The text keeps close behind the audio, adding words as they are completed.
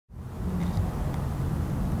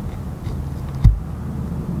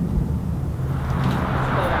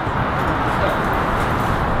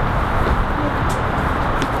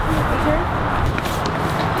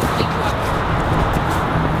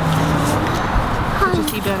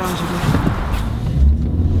Keep that on,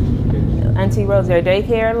 Janea. Auntie Rose, our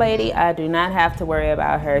daycare lady, I do not have to worry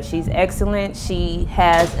about her. She's excellent. She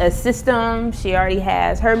has a system. She already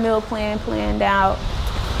has her meal plan planned out.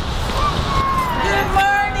 Good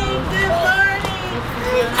morning, good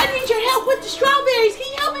morning. I need your help with the strawberries.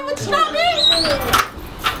 Can you help me with the strawberries?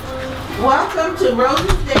 Welcome to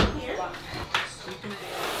Rose's Daycare.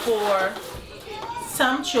 For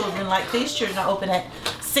some children, like these children, are open at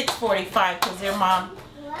 6:45 because their mom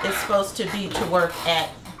is supposed to be to work at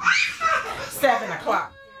 7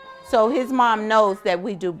 o'clock. So his mom knows that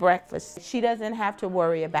we do breakfast. She doesn't have to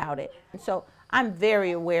worry about it. So I'm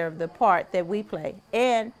very aware of the part that we play.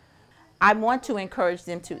 And I want to encourage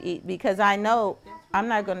them to eat because I know I'm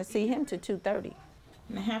not going to see him till 2:30.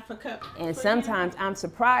 And a half a cup. And sometimes I'm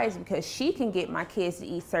surprised because she can get my kids to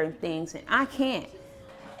eat certain things and I can't.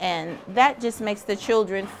 And that just makes the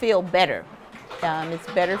children feel better. It's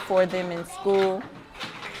better for them in school.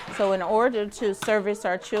 So in order to service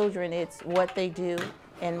our children, it's what they do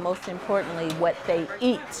and most importantly, what they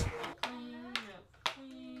eat.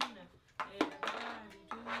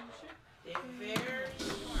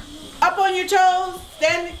 Up on your toes,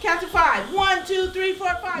 stand, count to 5. 1, 2, 3,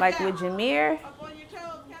 4, 5. Like down. with Jahmere, Up on your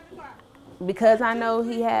toes, count to 5. because I know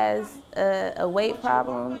he has a weight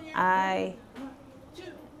problem,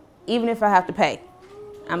 even if I have to pay,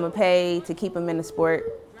 I'm gonna pay to keep him in the sport,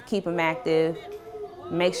 keep him active,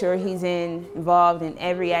 make sure he's involved in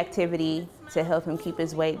every activity to help him keep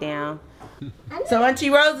his weight down. So Auntie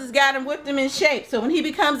Rose has got him, whipped him in shape. So when he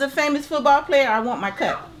becomes a famous football player, I want my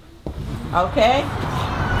cut. Okay?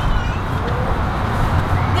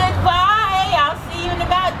 Goodbye. I'll see you in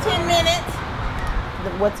about 10 minutes.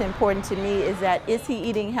 What's important to me is that, is he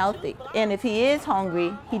eating healthy? And if he is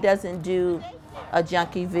hungry, he doesn't do a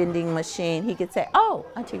junky vending machine. He could say, oh,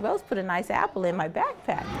 Auntie Rose put a nice apple in my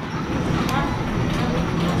backpack.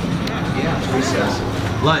 Yeah, it's recess.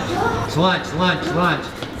 Lunch. It's lunch, lunch, lunch.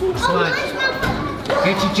 It's lunch.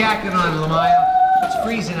 Get your jacket on, Lamaya. It's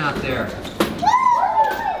freezing out there.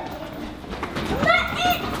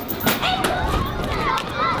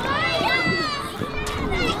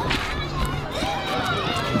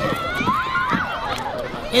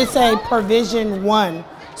 It's a Provision 1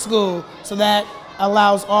 school, so that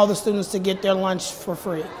allows all the students to get their lunch for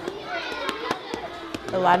free.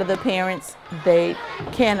 A lot of the parents, they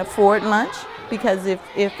can't afford lunch because if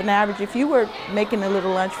you were making a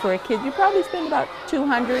little lunch for a kid, you probably spend about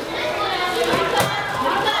 $200.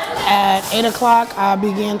 At 8 o'clock, I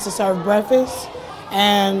begin to serve breakfast,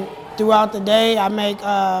 and throughout the day, I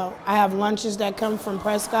have lunches that come from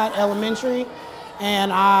Prescott Elementary,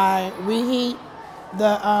 and I reheat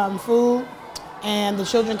the food, and the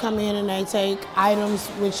children come in and they take items,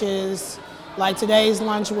 which is, like today's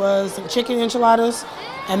lunch was chicken enchiladas,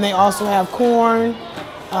 and they also have corn,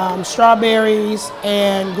 strawberries,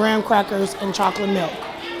 and graham crackers and chocolate milk.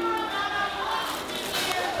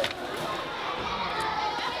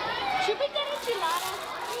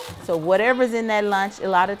 So whatever's in that lunch, a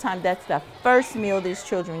lot of times that's the first meal these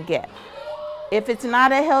children get. If it's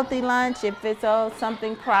not a healthy lunch, if it's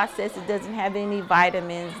something processed, it doesn't have any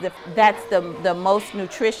vitamins, that's the most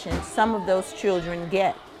nutrition some of those children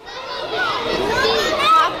get.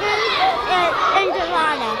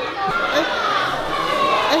 Enchilada.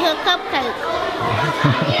 It's a cupcake.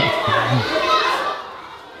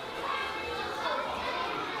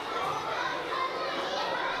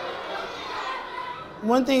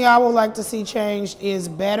 One thing I would like to see changed is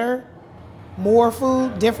better, more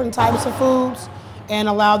food, different types of foods, and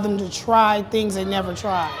allow them to try things they never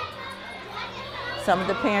tried. Some of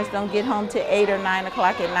the parents don't get home till 8 or 9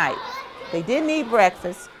 o'clock at night. They didn't eat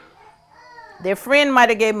breakfast. Their friend might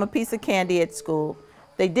have gave them a piece of candy at school.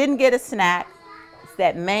 They didn't get a snack. It's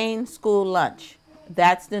that main school lunch.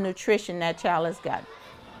 That's the nutrition that child has got.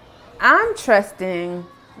 I'm trusting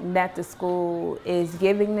that the school is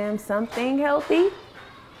giving them something healthy,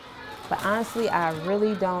 but honestly, I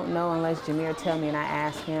really don't know unless Jahmere tell me and I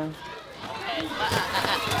ask him.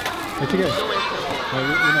 What you get?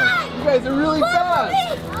 You guys are really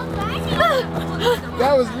fast.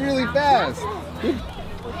 That was really fast.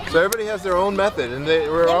 So everybody has their own method, and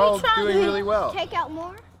we're all doing really well. Take out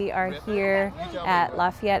more. We are here at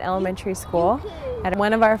Lafayette Elementary School at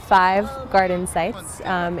one of our 5 garden sites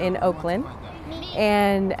in Oakland.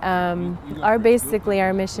 And our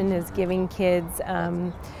mission is giving kids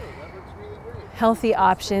healthy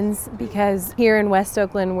options, because here in West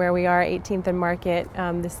Oakland, where we are, 18th and Market,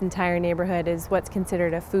 this entire neighborhood is what's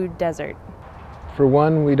considered a food desert. For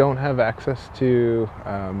one, we don't have access to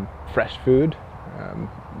fresh food.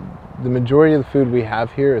 The majority of the food we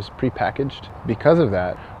have here is prepackaged. Because of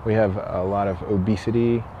that, We have a lot of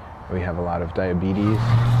obesity. We have a lot of diabetes.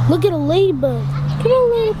 Look at a ladybug. Come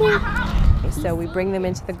on, ladybug. So we bring them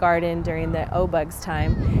into the garden during the O-Bugs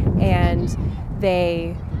time, and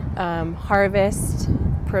they harvest,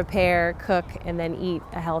 prepare, cook, and then eat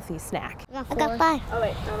a healthy snack. I got 5. Oh,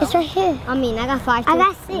 wait. No. It's right here. I mean, I got 5 too. I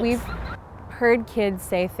got 6. We've heard kids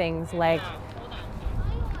say things like,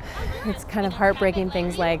 it's kind of heartbreaking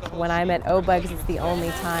things like, when I'm at O-Bugs, it's the only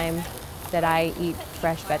time that I eat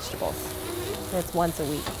fresh vegetables. It's once a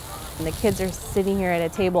week. And the kids are sitting here at a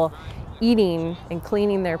table eating and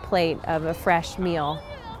cleaning their plate of a fresh meal,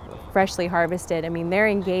 freshly harvested. I mean, they're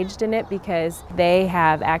engaged in it because they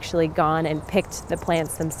have actually gone and picked the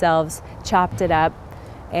plants themselves, chopped it up,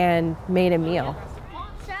 and made a meal.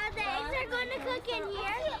 So the eggs are going to cook in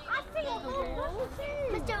here?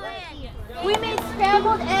 Mr. Wayne. We made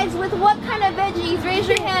scrambled eggs with what kind of veggies? Raise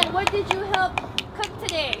your hand. What did you help cook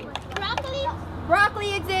today? Broccoli.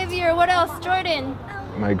 Broccoli, Xavier. What else? Jordan.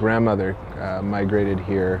 My grandmother migrated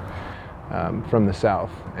here from the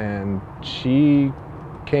South, and she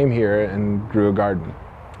came here and grew a garden.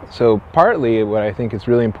 So partly what I think is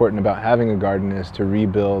really important about having a garden is to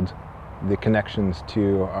rebuild the connections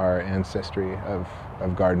to our ancestry of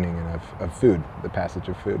gardening and of food, the passage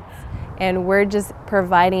of food. And we're just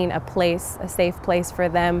providing a place, a safe place for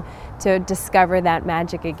them to discover that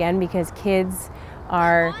magic again, because kids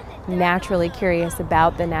are naturally curious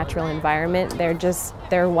about the natural environment.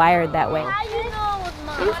 They're wired that way. How you know,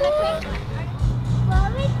 Mom?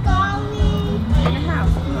 Mommy, call me. In the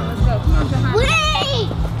house. Come on, let's go. Come on, Jahmere. Wait!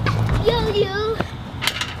 You.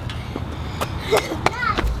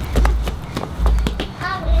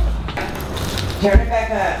 Turn it back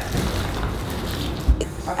up.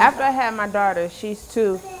 After I had my daughter, she's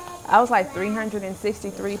 2, I was like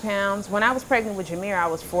 363 pounds. When I was pregnant with Jahmere, I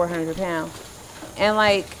was 400 pounds. And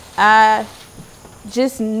like, I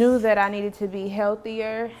just knew that I needed to be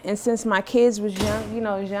healthier. And since my kids was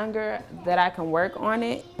younger, that I can work on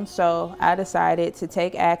it. So I decided to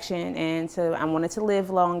take action and I wanted to live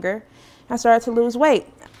longer. I started to lose weight.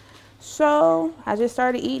 So I just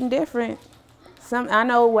started eating different. I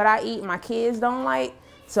know what I eat my kids don't like,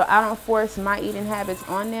 so I don't force my eating habits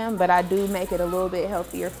on them, but I do make it a little bit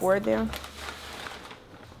healthier for them.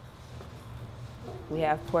 We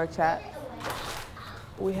have pork chops.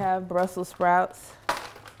 We have Brussels sprouts,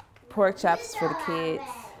 pork chops for the kids.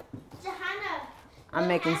 I'm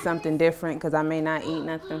making something different because I may not eat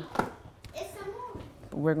nothing.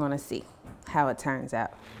 But we're gonna see how it turns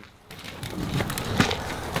out.